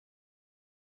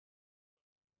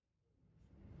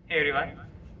Hey everyone,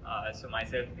 so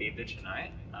myself Devdutt Shenoi.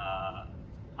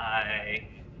 I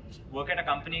work at a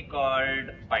company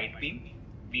called Bytebeam.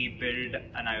 We build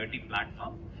an IoT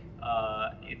platform.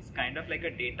 It's kind of like a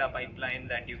data pipeline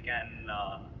that you can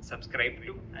subscribe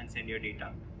to and send your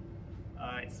data.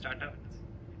 It's startup.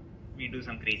 We do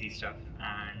some crazy stuff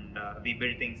and we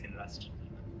build things in Rust.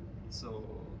 So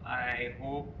I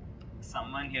hope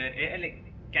someone here,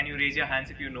 can you raise your hands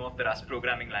if you know of the Rust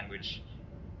programming language?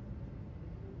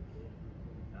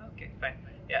 Okay, fine.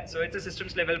 Yeah, so it's a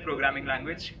systems level programming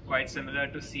language, quite similar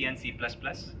to C and C++.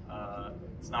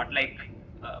 It's not like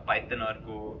Python or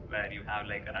Go where you have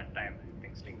like a runtime,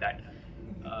 things like that.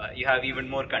 You have even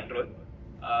more control.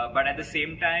 But at the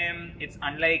same time, it's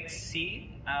unlike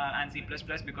C and C++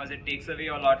 because it takes away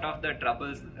a lot of the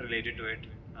troubles related to it.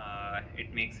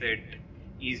 It makes it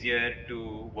easier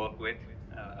to work with.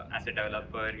 As a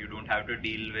developer, you don't have to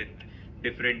deal with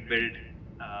different build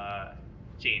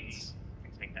chains,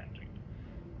 things like that.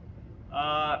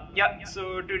 Yeah,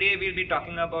 so today we'll be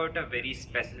talking about a very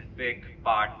specific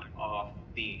part of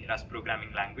the Rust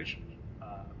programming language,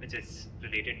 which is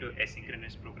related to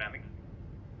asynchronous programming.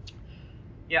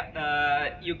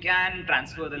 Yeah, you can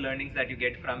transfer the learnings that you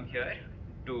get from here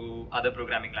to other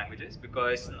programming languages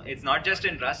because it's not just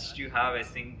in Rust, you have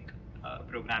async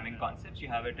programming concepts, you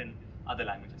have it in other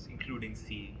languages, including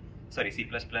C++,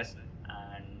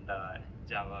 and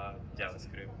Java,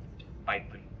 JavaScript,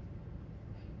 Python.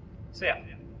 So yeah,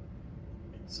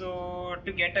 so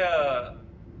to get a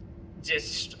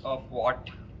gist of what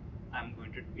I'm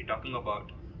going to be talking about,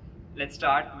 let's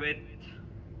start with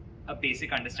a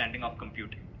basic understanding of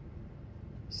computing.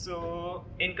 So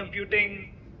in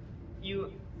computing,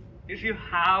 if you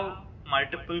have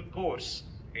multiple cores,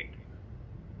 right?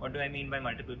 What do I mean by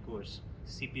multiple cores?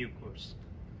 CPU cores,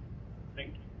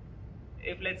 right?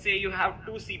 If let's say you have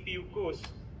 2 CPU cores,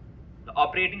 the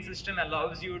operating system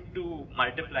allows you to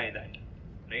multiply that,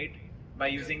 right, by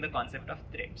using the concept of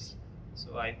threads.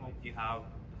 So I hope you have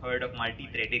heard of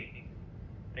multi-threading,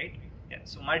 right? Yeah.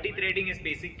 So multi-threading is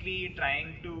basically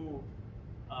trying to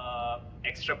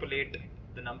extrapolate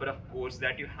the number of cores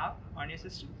that you have on your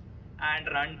system and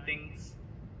run things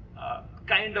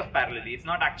kind of parallelly. It's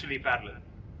not actually parallel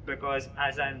because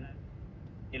as I'm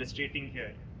illustrating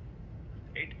here,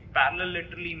 right? Parallel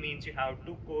literally means you have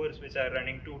 2 cores which are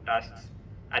running 2 tasks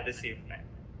at the same time.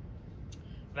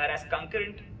 Whereas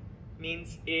concurrent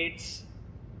means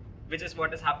which is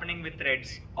what is happening with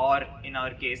threads, or in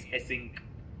our case async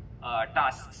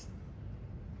tasks.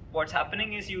 What's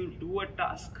happening is you do a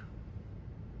task,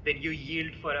 then you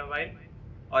yield for a while,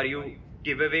 or you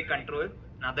give away control,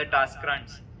 another task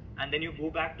runs, and then you go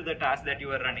back to the task that you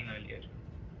were running earlier.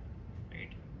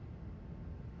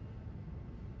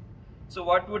 So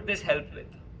what would this help with?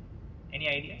 Any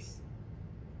ideas?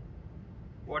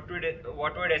 What would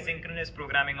asynchronous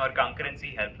programming or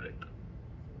concurrency help with?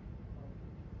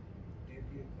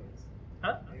 API calls.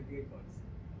 Huh? API calls.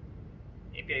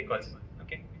 API calls.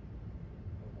 Okay.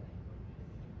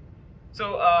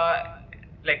 So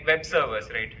like web servers,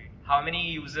 right? How many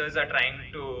users are trying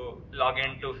to log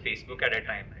into Facebook at a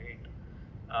time,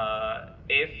 right?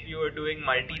 If you are doing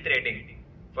multi-threading,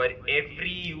 for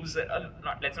every user,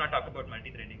 let's not talk about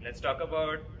multi-threading. Let's talk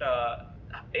about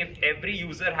if every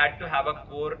user had to have a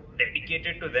core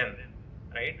dedicated to them,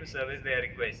 right, to service their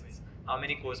requests. How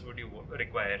many cores would you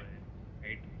require,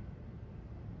 right?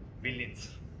 Billions.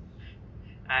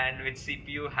 And which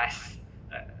CPU has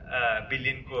a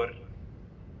billion core,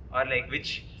 or like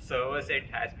which server set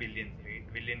has billions, right?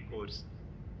 Billion cores.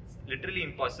 It's literally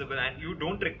impossible, and you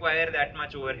don't require that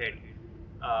much overhead.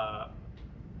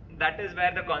 That is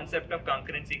where the concept of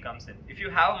concurrency comes in. If you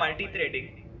have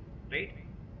multi-threading, right,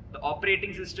 the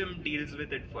operating system deals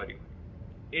with it for you.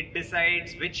 It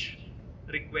decides which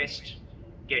request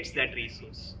gets that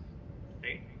resource,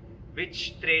 right?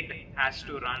 Which thread has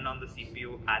to run on the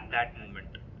CPU at that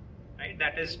moment, right?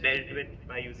 That is dealt with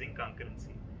by using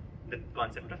concurrency, the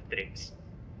concept of threads.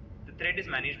 The thread is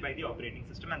managed by the operating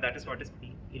system, and that is what is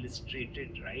being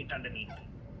illustrated right underneath.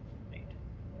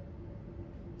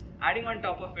 Adding on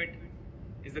top of it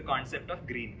is the concept of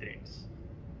green threads,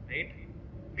 right?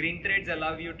 Green threads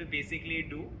allow you to basically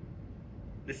do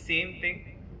the same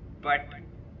thing, but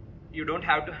you don't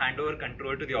have to hand over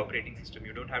control to the operating system.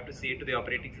 You don't have to say to the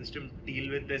operating system,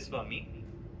 deal with this for me,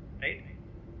 right?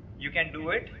 You can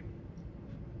do it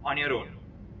on your own,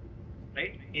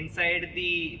 right? Inside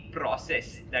the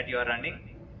process that you are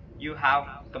running, you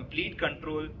have complete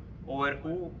control over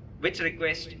which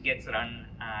request gets run,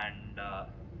 and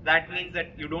that means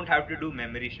that you don't have to do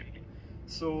memory shifting.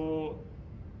 So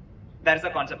there's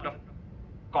a concept of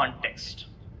context,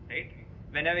 right?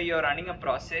 whenever you're running a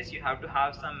process, you have to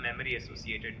have some memory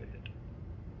associated with it.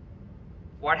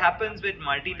 What happens with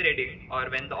multi-threading, or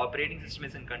when the operating system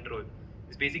is in control,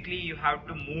 is basically you have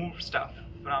to move stuff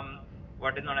from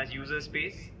what is known as user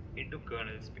space into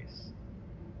kernel space,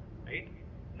 right?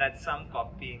 That's some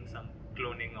copying, some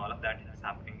cloning, all of that is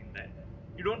happening in there.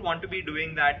 You don't want to be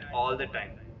doing that all the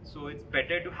time. So it's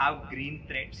better to have green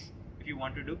threads if you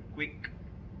want to do quick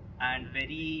and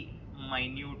very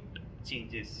minute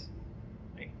changes,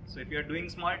 right? So if you're doing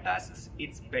small tasks,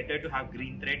 it's better to have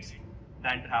green threads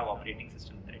than to have operating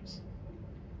system threads.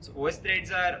 So OS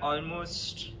threads are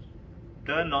almost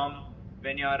the norm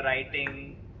when you're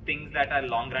writing things that are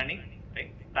long running,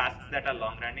 right? Tasks that are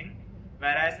long running.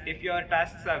 Whereas if your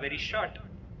tasks are very short,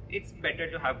 it's better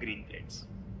to have green threads.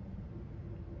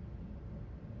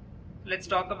 Let's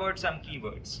talk about some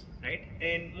keywords, right?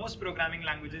 In most programming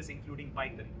languages, including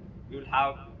Python, you'll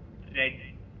have read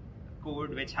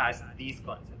code which has these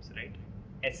concepts, right?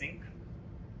 Async,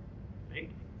 right?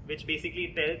 Which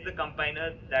basically tells the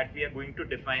compiler that we are going to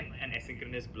define an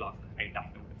asynchronous block right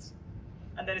afterwards.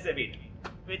 And there is await,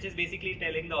 which is basically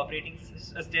telling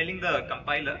the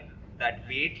compiler that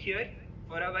wait here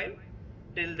for a while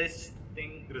till this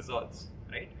thing resolves,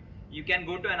 right? You can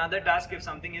go to another task if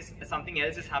something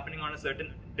else is happening on a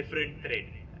certain different thread,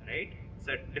 right?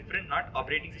 So different, not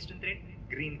operating system thread,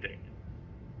 green thread.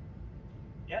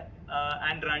 Yeah,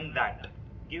 and run that.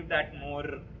 Give that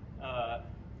more.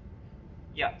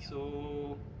 Yeah.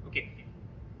 So okay.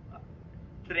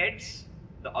 Threads.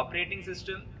 The operating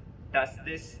system does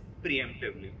this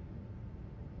preemptively.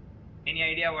 Any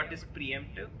idea what is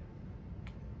preemptive?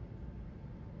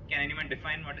 Can anyone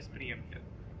define what is preemptive?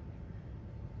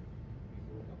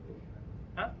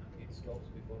 Huh? It stops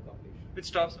before completion. It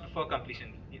stops before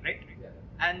completion, right? Yeah.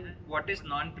 And what is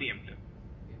non-preemptive?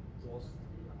 It goes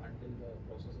until the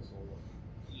process is over.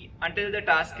 Yeah, until the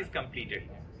task is completed.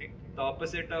 Right? The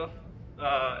opposite of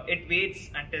it waits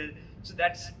until. So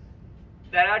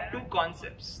there are two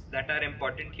concepts that are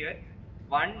important here.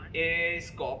 One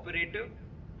is cooperative,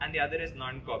 and the other is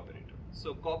non-cooperative.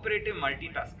 So cooperative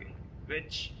multitasking,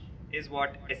 which is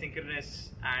what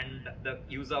asynchronous and the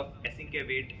use of async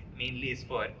await mainly is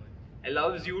for,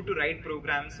 allows you to write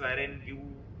programs wherein you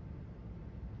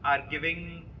are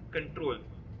giving control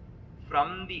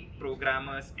from the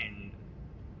programmer's end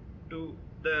to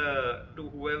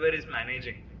whoever is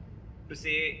managing, to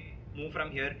say move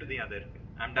from here to the other.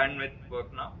 I'm done with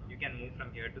work now, you can move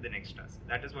from here to the next task.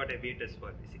 That is what await is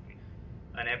for, basically.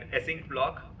 An async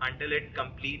block, until it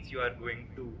completes, you are going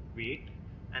to wait,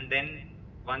 and then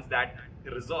once that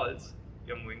resolves,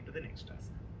 you're moving to the next task.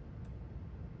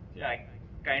 Yeah, I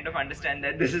kind of understand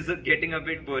that this is getting a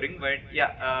bit boring, but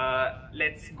yeah,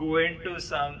 let's go into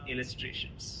some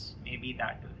illustrations. Maybe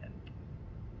that will help.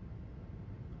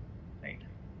 Right.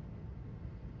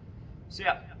 So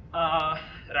yeah,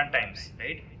 runtimes,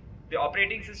 right? The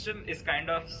operating system is kind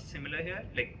of similar here.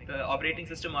 Like the operating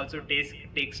system also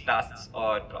takes tasks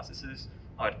or processes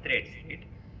or threads, right?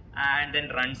 And then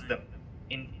runs them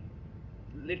in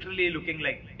literally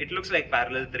it looks like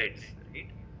parallel threads, right?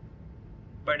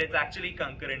 But it's actually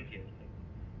concurrent here.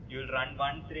 You'll run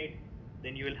one thread,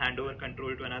 then you will hand over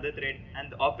control to another thread,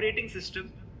 and the operating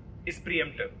system is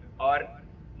preemptive or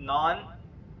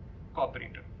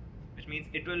non-cooperative, which means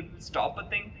it will stop a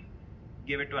thing,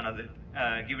 give it to another,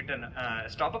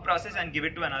 stop a process and give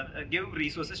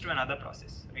resources to another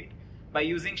process, right? By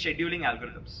using scheduling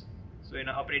algorithms. So in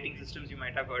operating systems, you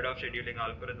might have heard of scheduling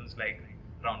algorithms like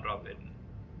round robin,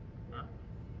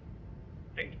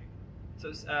 right?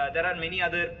 So there are many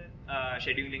other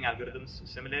scheduling algorithms.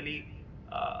 Similarly,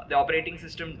 the operating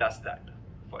system does that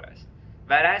for us.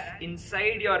 Whereas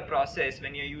inside your process,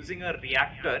 when you're using a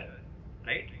reactor,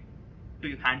 right,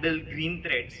 to handle green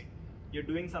threads, you're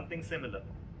doing something similar.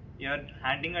 You're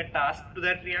handing a task to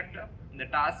that reactor, and the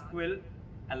task will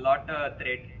allot a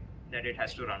thread that it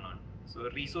has to run on. So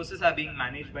resources are being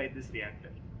managed by this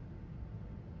reactor.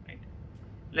 Right.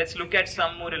 Let's look at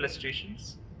some more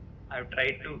illustrations. I've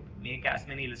tried to make as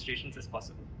many illustrations as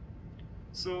possible.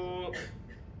 So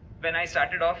when I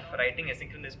started off writing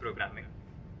asynchronous programming,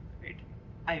 right,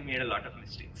 I made a lot of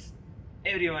mistakes.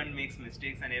 Everyone makes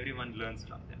mistakes and everyone learns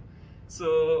from them.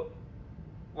 So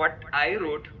what I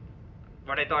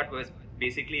thought was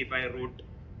basically if I wrote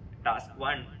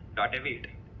task1.await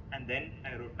and then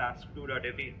I wrote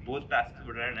task2.await, both tasks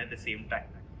would run at the same time.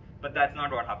 But that's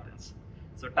not what happens.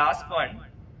 So task1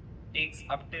 takes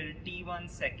up till t1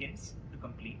 seconds to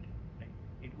complete. Right?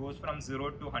 It goes from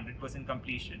 0 to 100%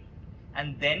 completion,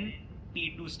 and then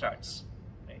t2 starts.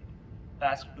 Right?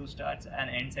 Task 2 starts and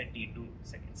ends at t2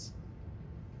 seconds.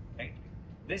 Right?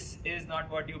 this is not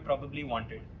what you probably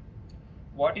wanted.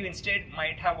 What you instead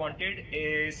might have wanted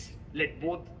is let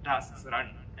both tasks run,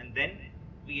 and then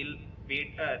we'll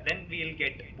wait. Then we'll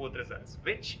get both results,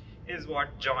 which is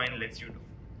what join lets you do.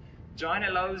 Join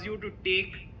allows you to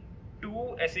take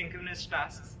two asynchronous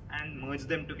tasks and merge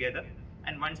them together,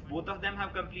 and once both of them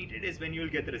have completed is when you'll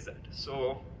get the result.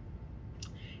 So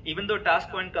even though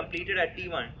task 1 completed at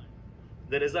T1,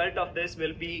 the result of this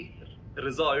will be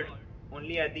resolved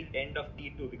only at the end of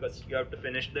T2 because you have to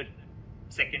finish the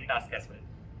second task as well.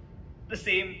 The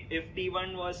same, if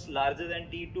T1 was larger than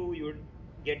T2, you would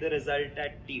get the result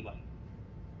at T1,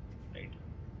 right?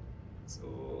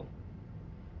 So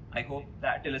I hope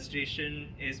that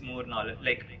illustration is more knowledge,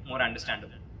 like more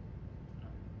understandable.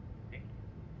 Okay.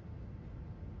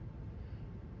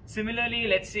 Similarly,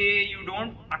 let's say you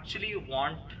don't actually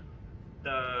want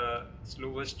the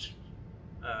slowest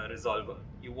resolver.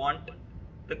 You want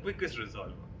the quickest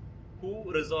resolver.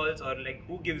 Who resolves, or like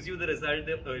who gives you the result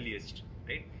the earliest,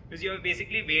 right? Because you're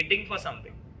basically waiting for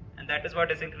something, and that is what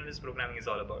asynchronous programming is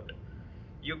all about.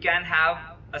 You can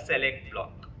have a select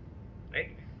block,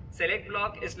 right? Select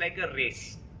block is like a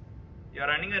race. You're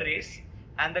running a race,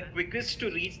 and the quickest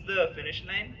to reach the finish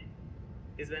line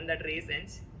is when that race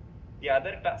ends. The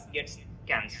other task gets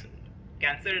cancelled.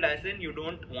 Cancelled as in you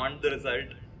don't want the result.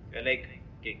 You're like,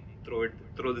 okay,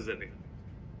 throw this away.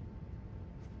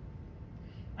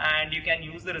 And you can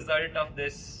use the result of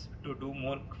this to do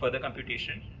more further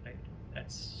computation, right?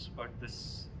 That's what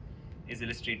this is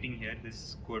illustrating here,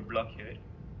 this code block here.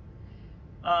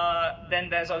 Then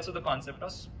there's also the concept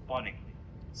of spawning.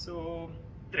 So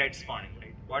thread spawning,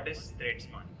 right? What is thread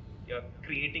spawning? You're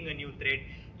creating a new thread,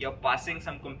 you're passing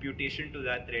some computation to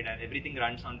that thread, and everything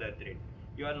runs on that thread.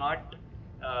 You are not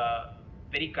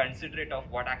very considerate of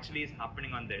what actually is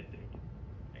happening on that thread.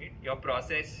 Right? Your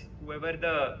process, whoever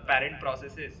the parent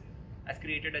process is, has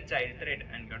created a child thread,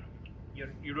 and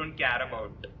you don't care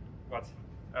about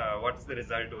what's the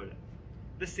result over there.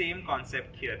 The same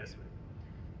concept here as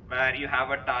well, where you have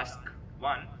a task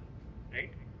 1,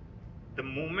 right? The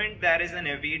moment there is an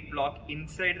await block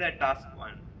inside that task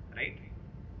 1, right?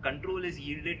 Control is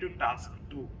yielded to task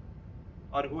 2,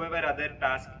 or whoever other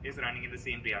task is running in the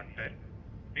same reactor,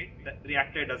 right? The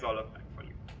reactor does all of that for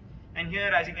you. And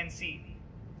here, as you can see,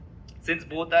 since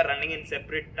both are running in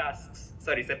separate tasks,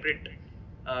 separate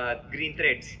green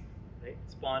threads, right?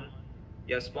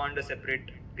 You have spawned a separate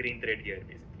green thread here,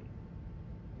 basically.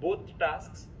 Both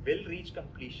tasks will reach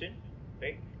completion,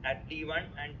 right, at T1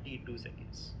 and T2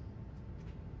 seconds.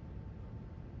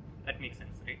 That makes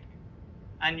sense, right?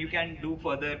 And you can do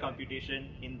further computation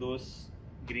in those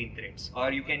green threads,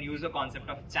 or you can use the concept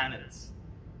of channels.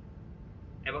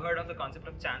 Ever heard of the concept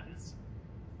of channels?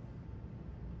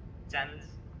 Channels?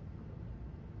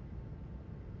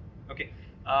 Okay,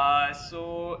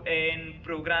 so in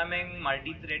programming,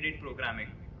 multi-threaded programming,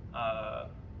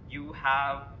 you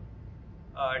have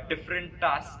different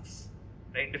tasks,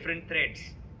 right? Different threads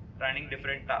running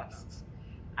different tasks.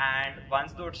 And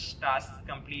once those tasks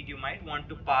complete, you might want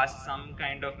to pass some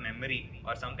kind of memory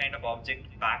or some kind of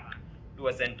object back to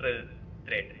a central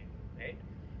thread, right?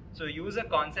 So use a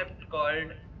concept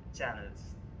called channels.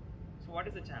 So what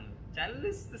is a channel? Channel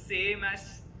is the same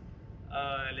as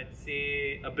let's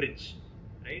say a bridge,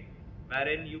 right?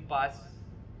 Wherein you pass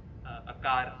a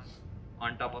car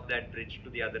on top of that bridge to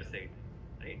the other side,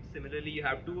 right? Similarly, you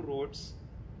have two roads.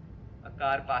 A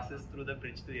car passes through the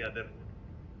bridge to the other road.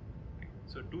 Right?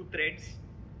 So two threads,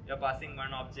 you're passing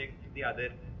one object to the other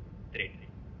thread.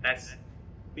 That's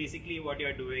basically what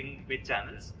you're doing with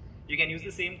channels. You can use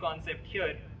the same concept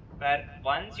here, where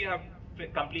once you have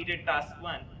completed task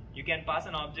 1, you can pass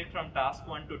an object from task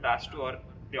 1 to task 2, or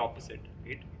the opposite,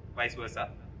 right? Vice versa.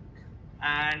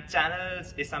 And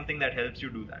channels is something that helps you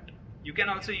do that. You can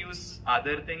also use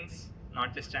other things,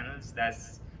 not just channels.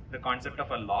 There's the concept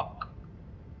of a lock,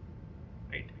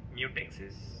 right?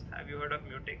 Mutexes. Have you heard of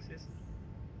mutexes?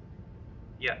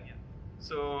 Yeah.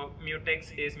 So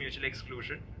mutex is mutual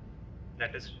exclusion.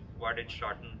 That is what it's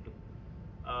shortened to.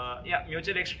 Yeah,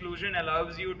 mutual exclusion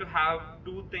allows you to have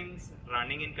two things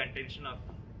running in contention of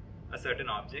a certain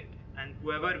object, and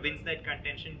whoever wins that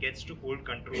contention gets to hold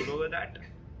control over that,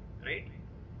 right?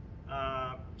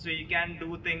 So you can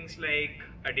do things like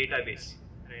a database,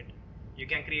 right? You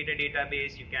can create a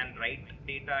database, you can write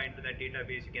data into that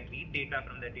database, you can read data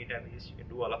from that database, you can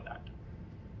do all of that.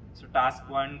 So task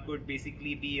 1 could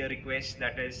basically be a request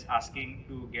that is asking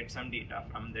to get some data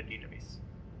from the database.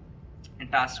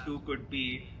 And task 2 could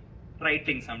be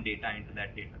writing some data into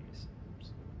that database. So,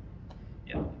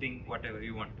 yeah, think whatever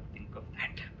you want to think of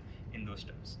that in those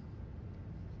terms.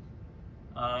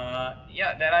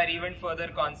 Yeah, there are even further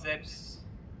concepts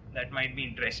that might be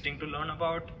interesting to learn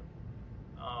about.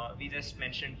 We just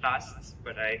mentioned tasks,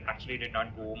 but I actually did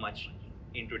not go much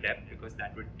into depth because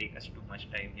that would take us too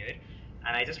much time here.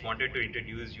 And I just wanted to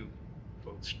introduce you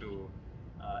folks to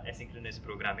asynchronous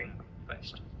programming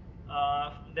first.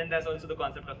 Then there's also the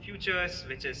concept of futures,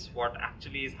 which is what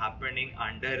actually is happening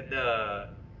under the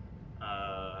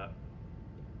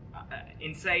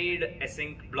inside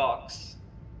async blocks.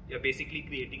 You're basically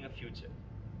creating a future.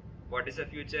 What is a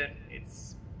future?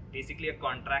 It's basically a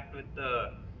contract with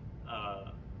the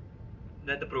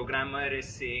that the programmer is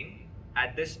saying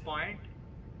at this point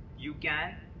you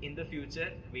can in the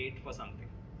future wait for something,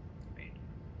 right?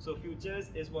 So futures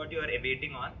is what you are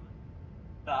awaiting on.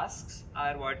 Tasks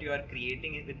are what you are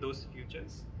creating with those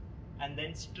futures, and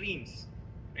then streams,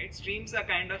 right? Streams are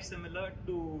kind of similar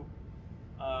to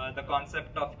the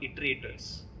concept of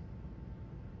iterators.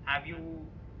 Have you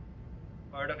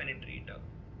heard of an iterator?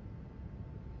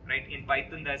 Right? In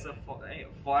Python, there's a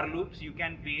for loops. You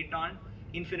can wait on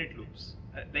infinite loops,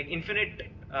 like infinite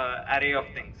array of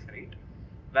things, right?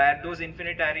 Where those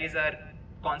infinite arrays are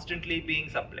constantly being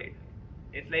supplied.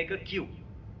 It's like a queue.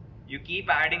 You keep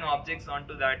adding objects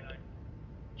onto that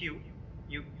queue.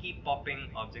 You keep popping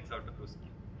objects out of those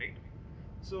queue, right?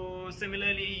 So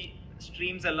similarly,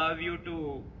 streams allow you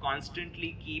to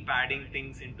constantly keep adding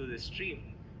things into the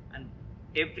stream, and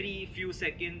every few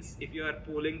seconds, if you are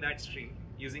polling that stream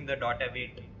using the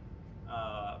 .await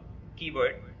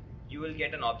keyword, you will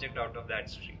get an object out of that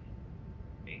stream,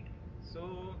 right?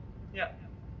 So yeah,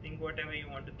 think whatever you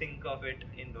want to think of it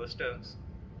in those terms,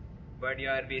 but you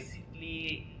are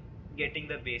basically getting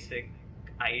the basic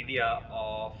idea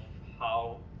of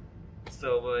how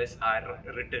servers are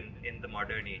written in the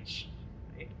modern age,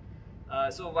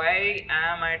 right? So why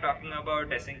am I talking about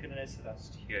asynchronous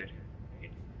Rust here?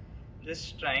 Right?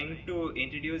 Just trying to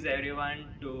introduce everyone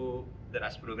to the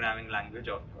Rust programming language,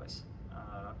 of course.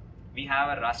 We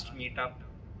have a Rust meetup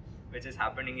which is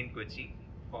happening in Kochi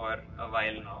for a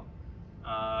while now.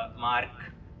 Mark,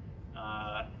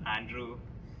 Andrew,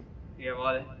 we have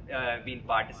all been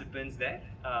participants there.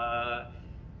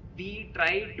 We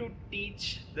try to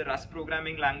teach the Rust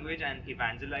programming language and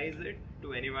evangelize it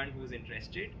to anyone who's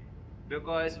interested,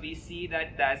 because we see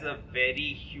that there's a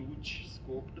very huge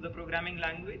scope to the programming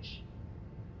language,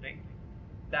 right?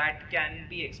 That can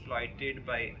be exploited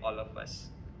by all of us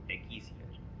techies here,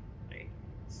 right?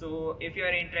 So if you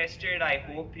are interested, I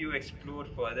hope you explore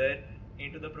further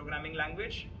into the programming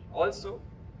language. Also,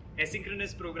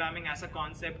 asynchronous programming as a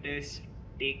concept is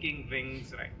taking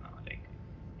wings right now. Like,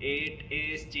 it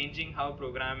is changing how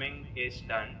programming is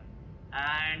done,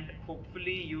 and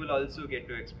hopefully you will also get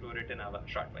to explore it in a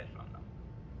short while from now.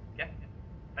 Yeah,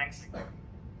 thanks.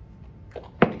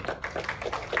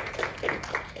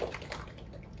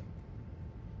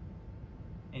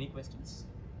 Any questions?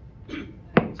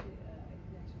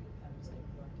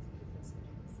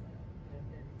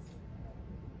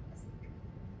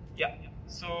 Yeah,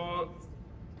 so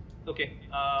okay,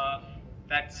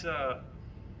 that's I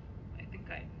think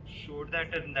I showed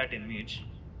that in that image,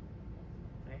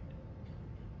 right?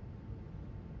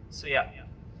 So yeah,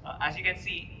 as you can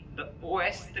see, the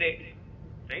OS thread,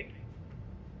 right,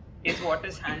 is what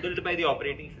is handled by the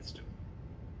operating system,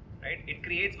 right? It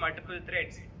creates multiple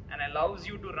threads and allows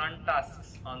you to run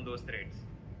tasks on those threads,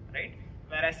 right?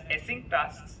 Whereas async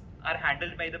tasks are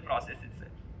handled by the process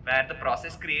itself, where the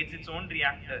process creates its own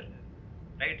reactor,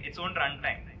 right, its own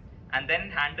runtime, and then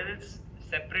handles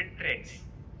separate threads,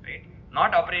 right?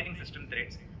 Not operating system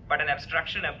threads, but an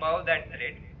abstraction above that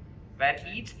thread, where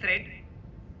each thread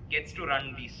gets to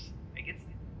run these. Like,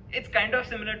 it's kind of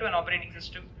similar to an operating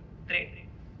system thread,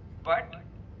 but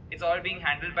it's all being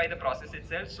handled by the process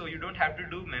itself, so you don't have to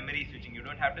do memory switching. You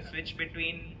don't have to switch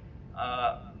between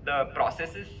the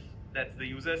processes, that's the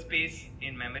user space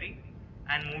in memory,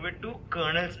 and move it to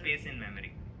kernel space in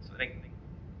memory. So like,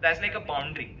 that's like a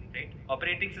boundary, right?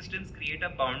 Operating systems create a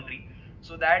boundary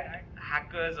so that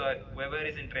hackers or whoever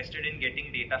is interested in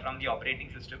getting data from the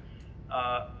operating system,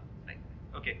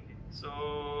 okay,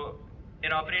 so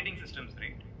in operating systems,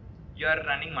 right, you are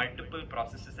running multiple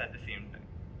processes at the same time.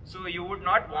 So you would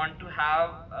not want to have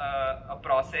a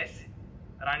process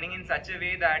running in such a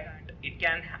way that it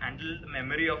can handle the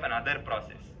memory of another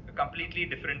process, a completely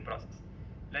different process.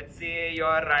 Let's say you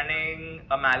are running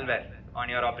a malware on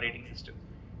your operating system.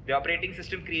 The operating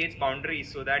system creates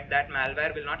boundaries so that that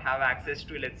malware will not have access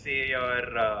to, let's say,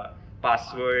 your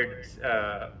password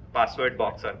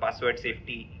box or password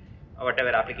safety or whatever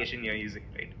application you're using,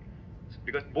 right?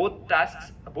 Because both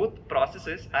tasks, both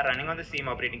processes are running on the same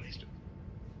operating system.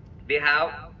 They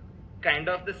have kind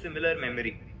of the similar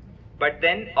memory, but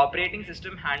then operating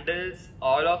system handles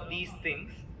all of these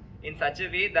things in such a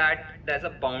way that there's a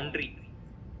boundary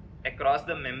across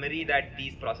the memory that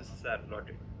these processes are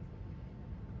allotted.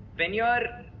 When you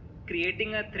are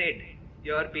creating a thread,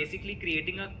 you are basically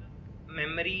creating a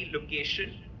memory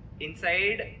location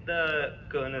inside the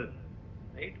kernel,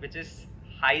 right, which is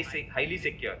highly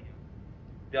secure.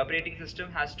 The operating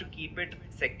system has to keep it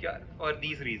secure for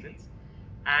these reasons,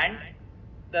 and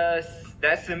the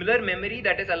similar memory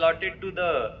that is allotted to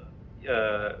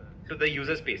the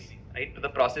user space, right, to the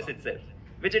process itself,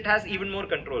 which it has even more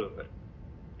control over,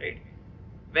 right.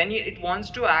 When it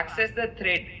wants to access the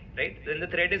thread, right, then the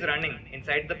thread is running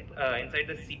inside the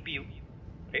CPU,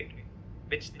 right,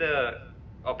 which the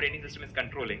operating system is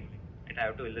controlling. And I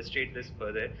have to illustrate this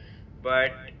further,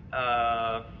 but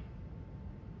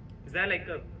is there like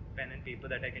a pen and paper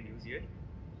that I can use here?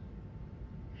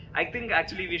 I think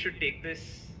actually we should take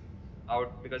this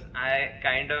out because I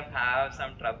kind of have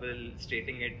some trouble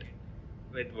stating it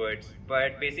with words.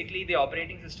 But basically the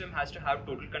operating system has to have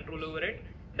total control over it.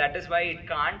 That is why it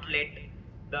can't let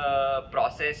the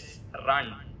process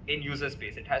run in user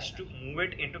space. It has to move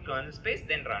it into kernel space,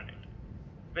 then run it.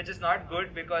 Which is not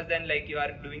good because then like you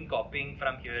are doing copying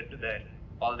from here to there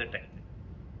all the time.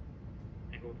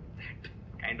 I hope that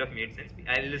kind of made sense.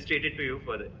 I'll illustrate it to you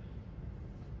further.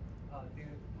 So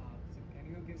can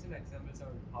you give some examples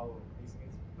on how this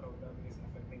programming is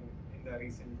affecting in the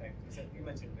recent times? You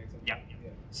mentioned, right? Yeah.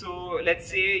 So let's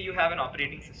say you have an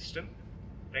operating system,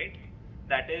 right,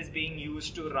 that is being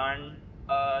used to run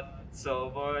a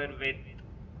server with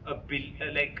a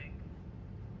like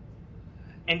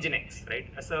Nginx, right?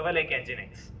 A server like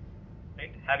Nginx,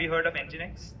 right? Have you heard of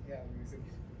Nginx? Yeah,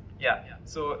 recently. Yeah.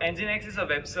 So Nginx is a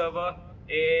web server.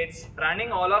 It's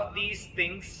running all of these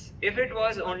things. If it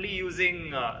was only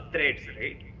using threads,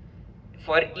 right?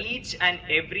 For each and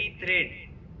every thread,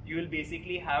 you will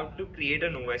basically have to create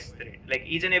an OS thread. Like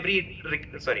each and every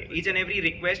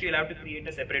request, you'll have to create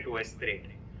a separate OS thread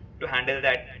to handle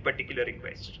that particular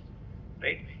request,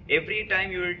 right? Every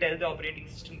time you will tell the operating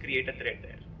system create a thread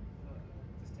there.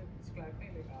 Just to clarify,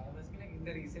 like, I was like in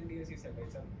the recent years you said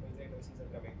like some major innovations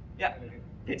are coming. Yeah,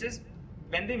 it's just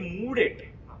when they moved it,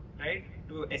 right,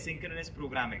 to asynchronous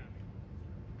programming.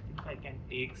 I think I can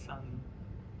take some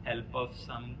help of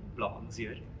some blogs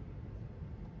here.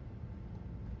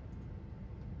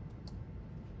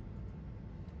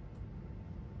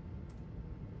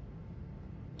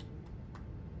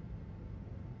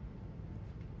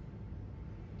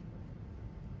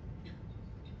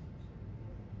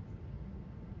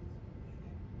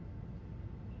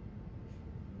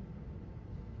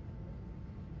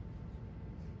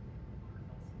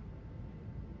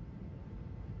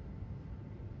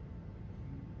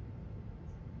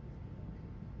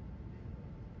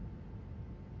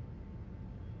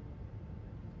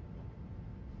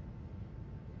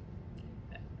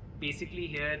 Basically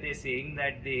here they're saying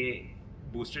that they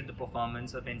boosted the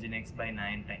performance of Nginx by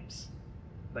 9 times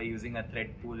by using a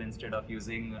thread pool instead of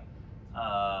using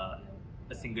a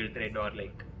single thread or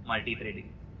like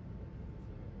multi-threading.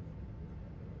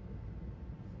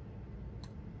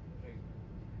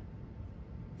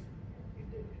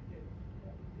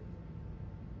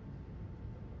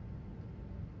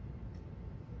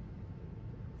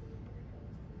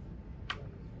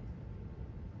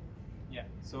 Yeah,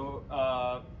 so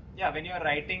yeah, when you're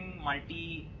writing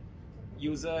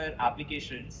multi-user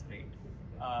applications,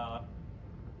 right,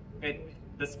 with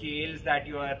the scales that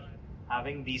you are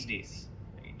having these days,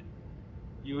 right,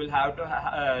 you will have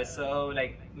to serve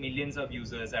like millions of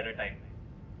users at a time,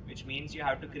 which means you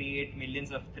have to create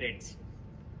millions of threads.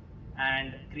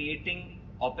 And creating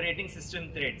operating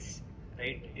system threads,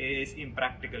 right, is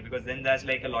impractical because then there's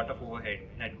like a lot of overhead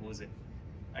that goes in,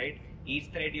 right?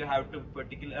 Each thread you have to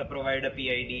provide a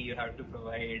PID, you have to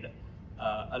provide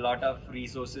a lot of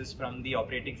resources from the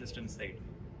operating system side.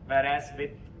 Whereas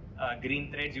with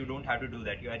green threads, you don't have to do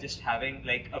that. You are just having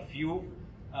like a few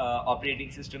operating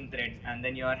system threads, and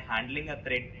then you are handling a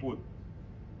thread pool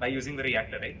by using the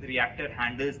reactor, right? The reactor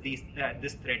handles this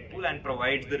thread pool and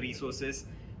provides the resources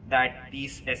that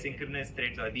these asynchronous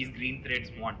threads or these green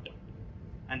threads want.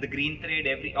 And the green thread,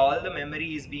 all the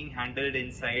memory is being handled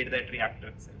inside that reactor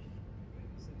itself.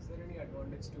 Is there any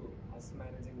advantage to us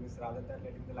managing this rather than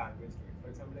letting the language do it? For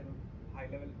example, in high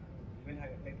level, even high,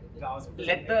 like JavaScript.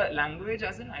 Let the language,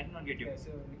 as in, I did not get you. Yeah,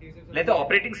 so in the case of let the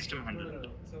operating system handle it. it.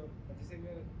 So, let's say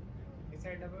we're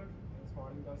decide about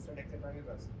spawning constant, etc.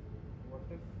 What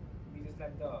if we just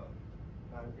let the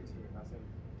language do it? As in,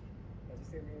 let's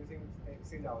just say we're using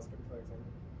say JavaScript, for example.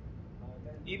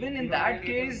 Even in that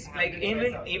case, like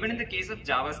even in the case of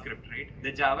JavaScript, right?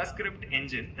 The JavaScript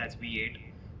engine, that's V8,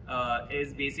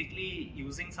 is basically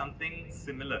using something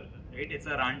similar, right? It's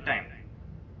a runtime,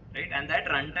 right? And that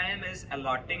runtime is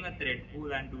allotting a thread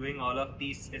pool and doing all of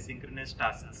these asynchronous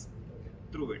tasks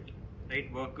through it,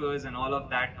 right? Workers and all of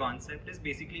that concept is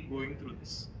basically going through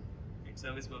this, right?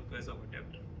 Service workers or whatever.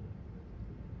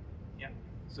 Yeah.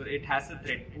 So it has a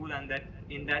thread pool, and that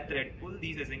in that thread pool,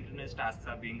 these asynchronous tasks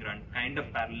are being run kind of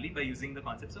parallelly by using the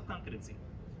concepts of concurrency.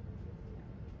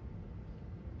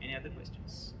 Any other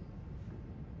questions?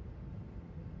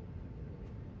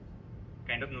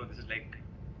 Kind of know this is like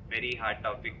very hard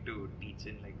topic to teach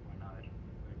in like 1 hour.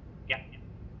 But yeah,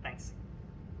 thanks.